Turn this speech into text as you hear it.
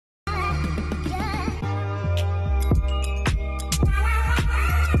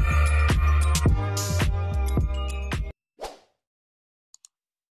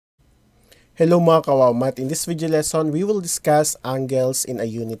Hello mga kawamat, in this video lesson, we will discuss angles in a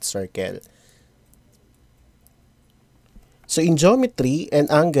unit circle. So in geometry,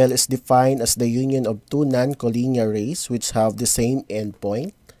 an angle is defined as the union of two non-collinear rays which have the same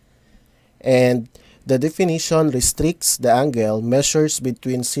endpoint. And the definition restricts the angle measures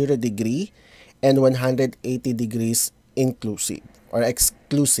between 0 degree and 180 degrees inclusive or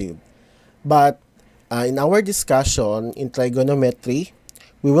exclusive. But in our discussion in trigonometry,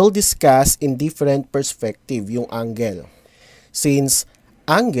 we will discuss in different perspective yung angle. Since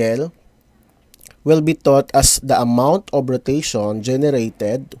angle will be taught as the amount of rotation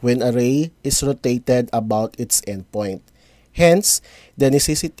generated when a ray is rotated about its endpoint. Hence, the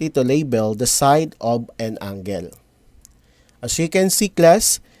necessity to label the side of an angle. As you can see,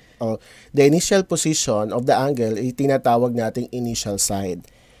 class, the initial position of the angle ay tinatawag nating initial side.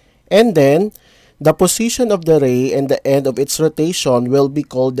 And then, the position of the ray and the end of its rotation will be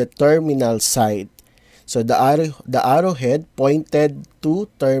called the terminal side. So the arrowhead pointed to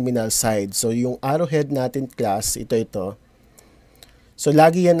terminal side. So yung arrowhead natin, class, ito. So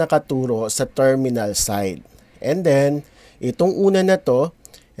lagi yan nakaturo sa terminal side. And then, itong una na to,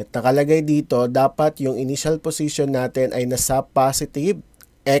 at nakalagay dito, dapat yung initial position natin ay nasa positive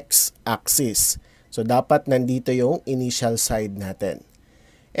x-axis. So dapat nandito yung initial side natin.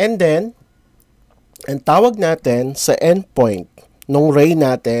 And then, ang tawag natin sa endpoint nung ray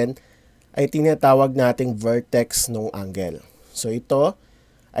natin ay tinatawag nating vertex nung angle. So ito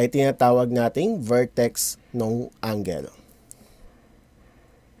ay tinatawag nating vertex nung angle.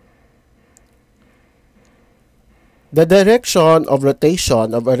 The direction of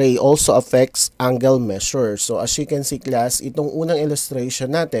rotation of a ray also affects angle measure. So as you can see, class, itong unang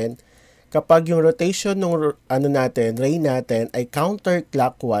illustration natin, kapag yung rotation ng ray natin ay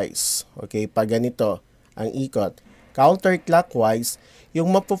counterclockwise, okay, pag ganito ang ikot, counterclockwise, yung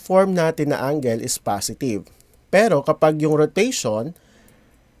mapo-form natin na angle is positive. Pero kapag yung rotation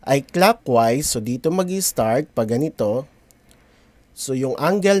ay clockwise, so dito mag-start pag ganito, so yung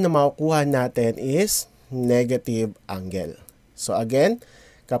angle na makukuha natin is negative angle. So again,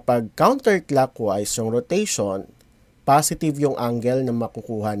 kapag counterclockwise yung rotation, positive yung angle na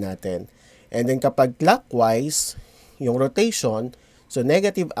makukuha natin. And then kapag clockwise yung rotation, so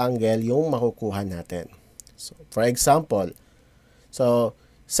negative angle yung makukuha natin. So for example, so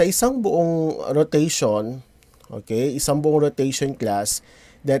sa isang buong rotation, okay, isang buong rotation, class,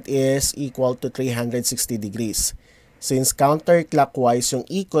 that is equal to 360 degrees. Since counterclockwise yung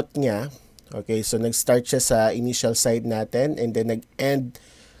ikot niya, okay, so nag-start siya sa initial side natin and then nag-end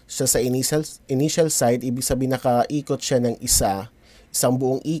siya sa initial side, ibig sabihin nakaikot siya ng isang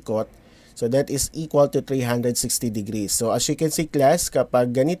buong ikot. So that is equal to 360 degrees. So as you can see, class,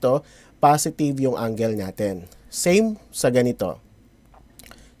 kapag ganito, positive yung angle natin. Same sa ganito.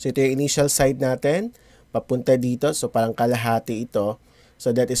 So ito yung initial side natin, papunta dito, so parang kalahati ito.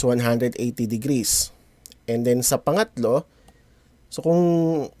 So that is 180 degrees. And then sa pangatlo, so kung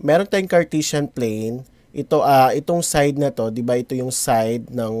meron tayong Cartesian plane, itong side na to, di ba ito yung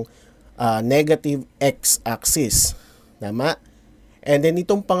side ng negative x-axis. Tama? And then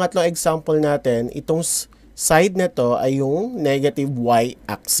itong pangatlong example natin, itong side na to ay yung negative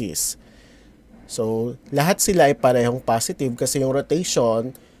y-axis. So lahat sila ay parehong positive kasi yung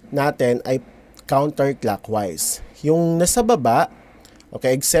rotation natin ay counterclockwise. Yung nasa baba,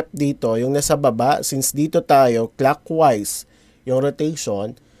 okay, except dito, yung nasa baba, since dito tayo clockwise yung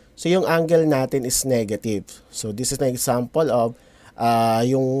rotation, so yung angle natin is negative. So this is an example of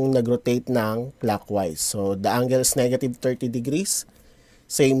yung nag-rotate ng clockwise. So the angle is negative 30 degrees.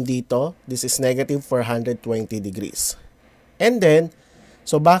 Same dito, this is negative 420 degrees. And then,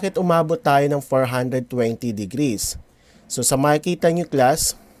 so bakit umabot tayo ng 420 degrees? So sa makikita nyo,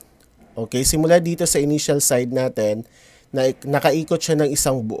 class, okay, simula dito sa initial side natin, na nakaikot siya ng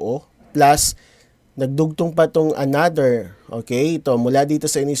isang buo, plus nagdugtong pa tong another, okay, ito mula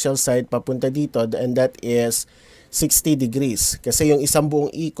dito sa initial side papunta dito, and that is 60 degrees. Kasi yung isang buong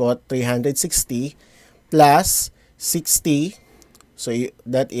ikot, 360 plus 60, so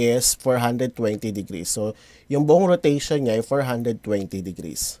that is 420 degrees. So yung buong rotation niya ay 420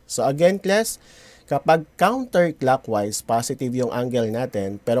 degrees. So again, class, kapag counterclockwise, positive yung angle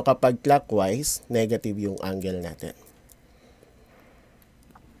natin, pero kapag clockwise, negative yung angle natin.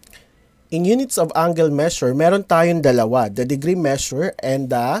 In units of angle measure, meron tayong dalawa, the degree measure and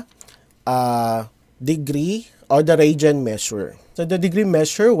the degree or the radian measure. So the degree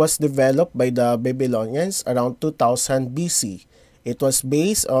measure was developed by the Babylonians around 2000 BC. It was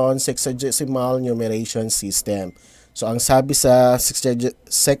based on sexagesimal numeration system. So ang sabi sa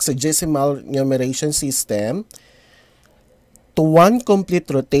sexagesimal numeration system, to one complete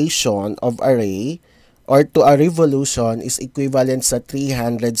rotation of a ray or to a revolution is equivalent sa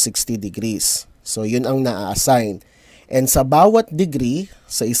 360 degrees. So, yun ang na-assign. And sa bawat degree,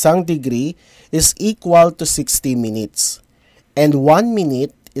 sa isang degree, is equal to 60 minutes. And 1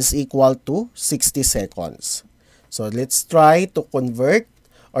 minute is equal to 60 seconds. So, let's try to convert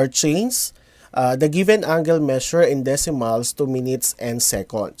or change the given angle measure in decimals to minutes and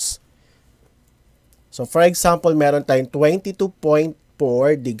seconds. So, for example, meron tayong 22.4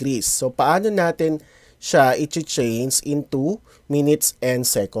 degrees. So, paano natin siya i-change into minutes and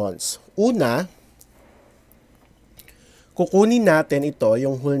seconds? Una, kukunin natin ito,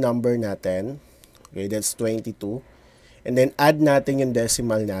 yung whole number natin. Okay, that's 22. And then, add natin yung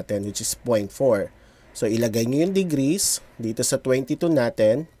decimal natin, which is 0.4. So, ilagay nyo yung degrees dito sa 22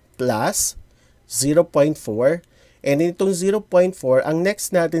 natin, plus 0.4. And itong 0.4, ang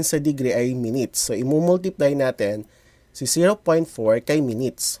next natin sa degree ay minutes. So, imumultiply natin si 0.4 kay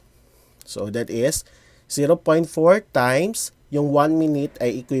minutes. So, that is 0.4 times yung 1 minute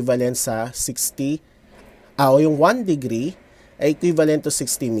ay equivalent sa 60, o yung 1 degree ay equivalent to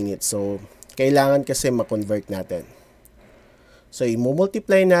 60 minutes. So, kailangan kasi ma-convert natin. So,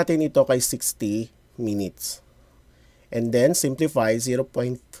 imumultiply natin ito kay 60 minutes. And then, simplify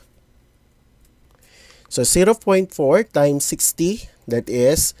 0.4. So, 0.4 times 60, that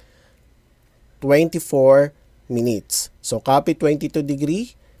is 24 minutes. So, copy 22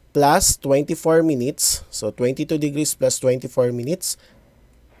 degree plus 24 minutes. So, 22 degrees plus 24 minutes.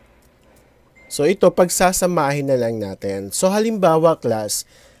 So, ito, pagsasamahin na lang natin. So, halimbawa, class,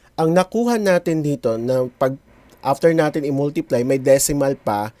 ang nakuha natin dito, na after natin i-multiply, may decimal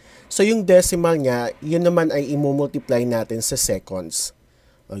pa. So, yung decimal niya, yun naman ay i-multiply natin sa seconds.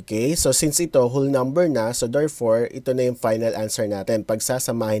 Okay, so since ito whole number na, so therefore, ito na yung final answer natin.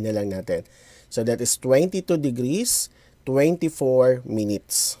 Pagsasamahin na lang natin. So that is 22 degrees, 24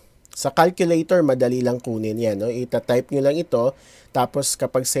 minutes. Sa calculator, madali lang kunin yan. No? Ita-type nyo lang ito. Tapos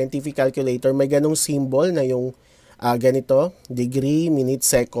kapag scientific calculator, may ganong symbol na yung ganito, degree, minute,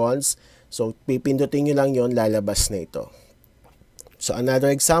 seconds. So pipindutin nyo lang yon, lalabas na ito. So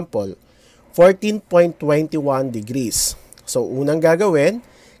another example, 14.21 degrees. So unang gagawin,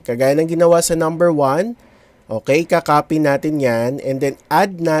 kagaya ng ginawa sa number 1, okay, kakopy natin yan, and then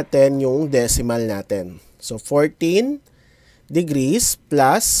add natin yung decimal natin. So, 14 degrees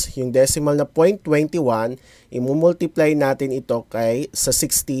plus yung decimal na 0.21, imumultiply natin ito sa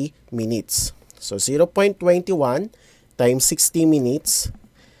 60 minutes. So, 0.21 times 60 minutes,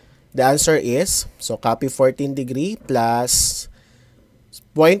 the answer is, so copy 14 degree plus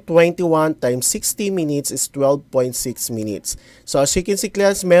 0.21 times 60 minutes is 12.6 minutes. So, as you can see,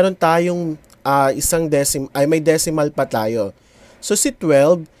 class, meron tayong may decimal pa tayo. So, si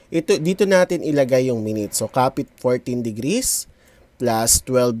 12, dito natin ilagay yung minutes. So, copy 14 degrees plus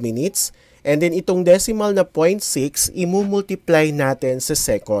 12 minutes. And then, itong decimal na 0.6, imumultiply natin sa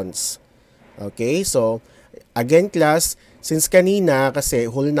seconds. Okay? So, again, class, since kanina, kasi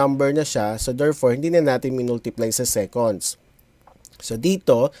whole number na siya, so therefore, hindi na natin minultiply sa seconds. So,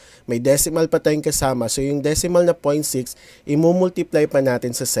 dito, may decimal pa tayong kasama. So, yung decimal na 0.6, imumultiply pa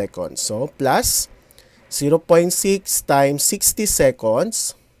natin sa seconds. So, plus 0.6 times 60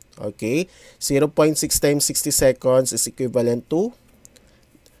 seconds. Okay? 0.6 times 60 seconds is equivalent to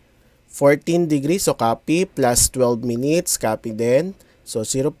 14 degrees. So, copy. Plus 12 minutes. Copy din. So,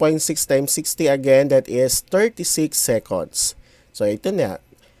 0.6 times 60 again, that is 36 seconds. So, ito na.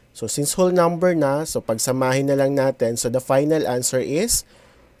 So, since whole number na, so pagsamahin na lang natin. So, the final answer is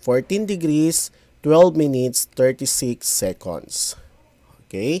 14 degrees, 12 minutes, 36 seconds.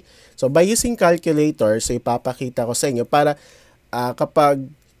 Okay? So, by using calculator, so ipapakita ko sa inyo para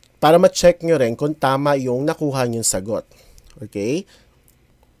para ma-check nyo rin kung tama yung nakuha nyong sagot. Okay?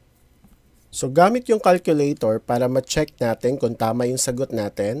 So, gamit yung calculator para ma-check natin kung tama yung sagot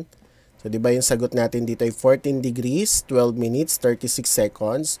natin. So, di ba yung sagot natin dito ay 14 degrees, 12 minutes, 36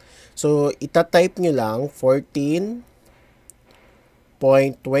 seconds. So, itatype nyo lang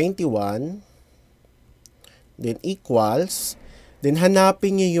 14.21 then equals, then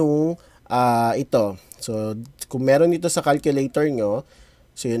hanapin nyo yung ito. So, kung meron ito sa calculator nyo,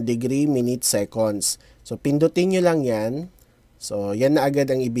 so yung degree, minute, seconds. So, pindutin nyo lang yan. So, yan na agad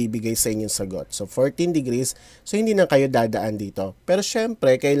ang ibibigay sa inyong sagot. So, 14 degrees. So, hindi na kayo dadaan dito. Pero,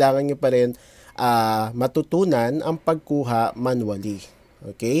 syempre, kailangan nyo pa rin matutunan ang pagkuha manually.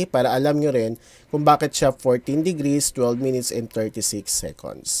 Okay? Para alam nyo rin kung bakit siya 14 degrees, 12 minutes, and 36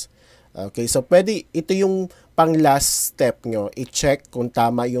 seconds. Okay? So, pwede, ito yung pang last step nyo. I-check kung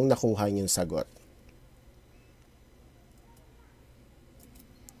tama yung nakuha nyong sagot.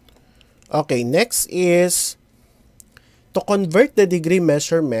 Okay, next is to convert the degree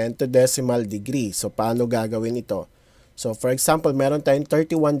measurement to decimal degree. So, paano gagawin ito? So, for example, meron tayong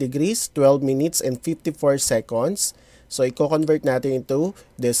 31 degrees, 12 minutes, and 54 seconds. So, i-convert natin into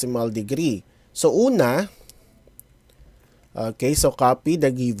decimal degree. So, una, okay, so copy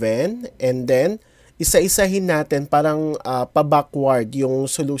the given, and then, isa-isahin natin parang pa-backward yung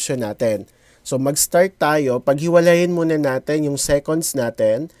solution natin. So, mag-start tayo. Paghiwalayin muna natin yung seconds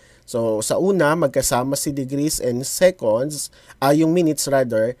natin. So, sa una, magkasama si degrees and seconds, yung minutes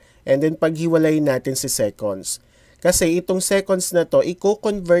rather, and then paghiwalayin natin si seconds. Kasi itong seconds na to,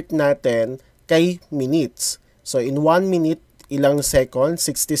 i-convert natin kay minutes. So, in 1 minute, ilang seconds?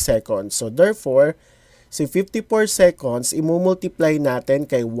 60 seconds. So, therefore, si 54 seconds, imumultiply natin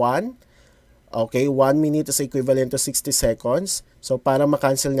kay 1. Okay, 1 minute is equivalent to 60 seconds. So, para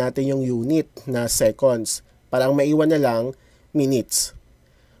makancel natin yung unit na seconds. Parang maiwan na lang minutes.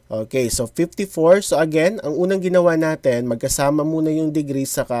 Okay, so 54. So, again, ang unang ginawa natin, magkasama muna yung degrees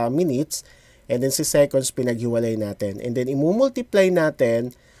saka minutes. And then si seconds, pinaghiwalay natin. And then, imumultiply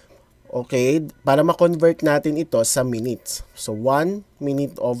natin, okay, para ma-convert natin ito sa minutes. So, 1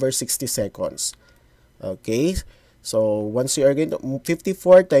 minute over 60 seconds. Okay, so once you are going to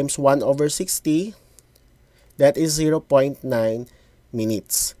 54 times 1 over 60, that is 0.9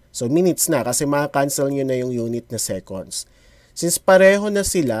 minutes. So, minutes na kasi maka-cancel nyo na yung unit na seconds. Since pareho na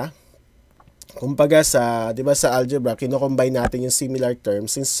sila, kumbaga sa, di ba sa algebra, kino-combine natin yung similar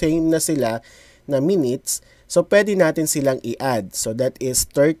terms. Since same na sila na minutes, so pwede natin silang i-add. So, that is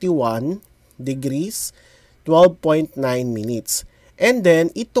 31 degrees, 12.9 minutes. And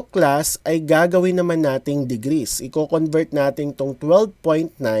then, ito class ay gagawin naman nating degrees. Iko-convert natin tong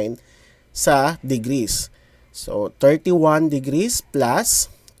 12.9 sa degrees. So, 31 degrees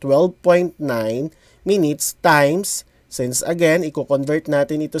plus 12.9 minutes times, since again, iko-convert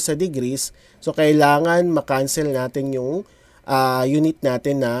natin ito sa degrees, so kailangan makancel natin yung unit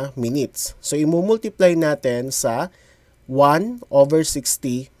natin na minutes. So, imumultiply natin sa 1 over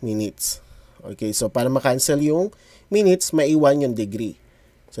 60 minutes. Okay, so para makancel yung minutes, maiwan yung degree.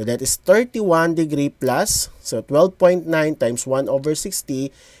 So, that is 31 degree plus, so 12.9 times 1 over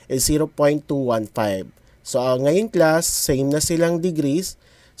 60 is 0.215. So, ngayon class, same na silang degrees.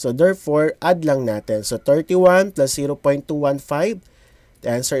 So, therefore, add lang natin. So, 31 plus 0.215, the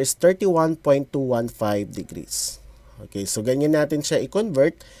answer is 31.215 degrees. Okay, so ganyan natin siya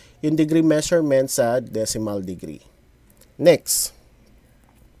i-convert yung degree measurement sa decimal degree. Next.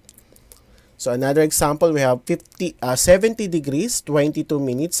 So, another example, we have 70 degrees, 22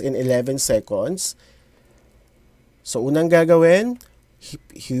 minutes, and 11 seconds. So, unang gagawin,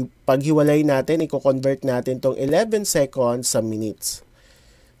 paghiwalay natin, i-convert natin tong 11 seconds sa minutes.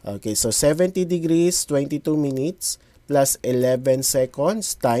 Okay, so 70 degrees, 22 minutes, plus 11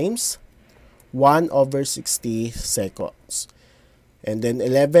 seconds times 1 over 60 seconds. And then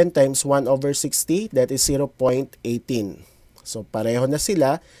 11 times 1 over 60, that is 0.18. So, pareho na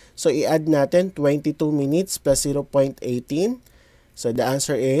sila. So, i-add natin 22 minutes plus 0.18. So, the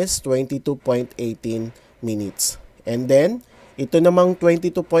answer is 22.18 minutes. And then, ito namang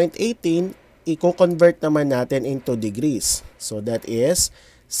 22.18, i-convert naman natin into degrees. So, that is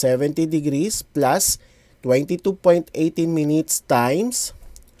 70 degrees plus 22.18 minutes times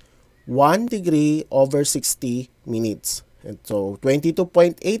 1 degree over 60 minutes. And so,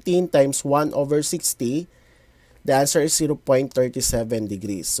 22.18 times 1 over 60, the answer is 0.37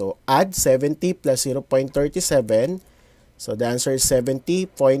 degrees. So, add 70 plus 0.37. So, the answer is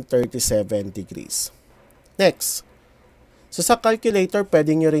 70.37 degrees. Next. So, sa calculator,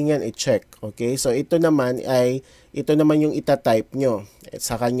 pwede nyo rin yan i-check. Okay? So, ito naman yung ita-type nyo. At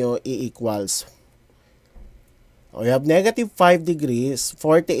saka nyo i-equals. We have negative 5 degrees,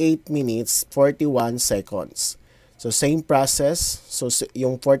 48 minutes, 41 seconds. So, same process. So,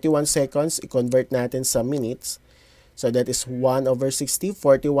 yung 41 seconds, i-convert natin sa minutes. So, that is 1 over 60.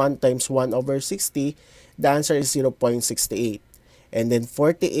 41 times 1 over 60, the answer is 0.68. And then,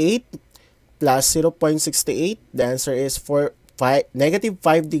 48 plus 0.68, the answer is negative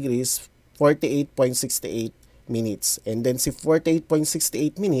 5 degrees, 48.68 minutes. And then, si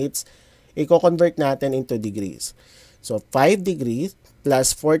 48.68 minutes, i-convert natin into degrees. So, 5 degrees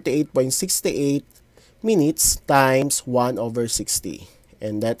plus 48.68 minutes times 1 over 60.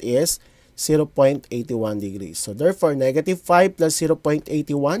 And that is 0.81 degrees. So, therefore, negative 5 plus 0.81,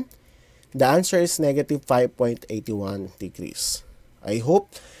 the answer is negative 5.81 degrees. I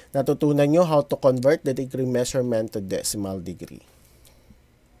hope natutunan nyo how to convert the degree measurement to decimal degree.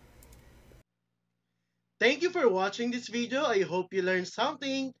 Thank you for watching this video. I hope you learned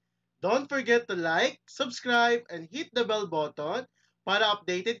something. Don't forget to like, subscribe, and hit the bell button para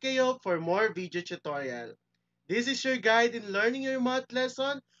updated kayo for more video tutorial. This is your guide in learning your math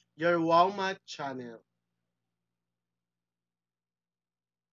lesson, your Wow Math channel.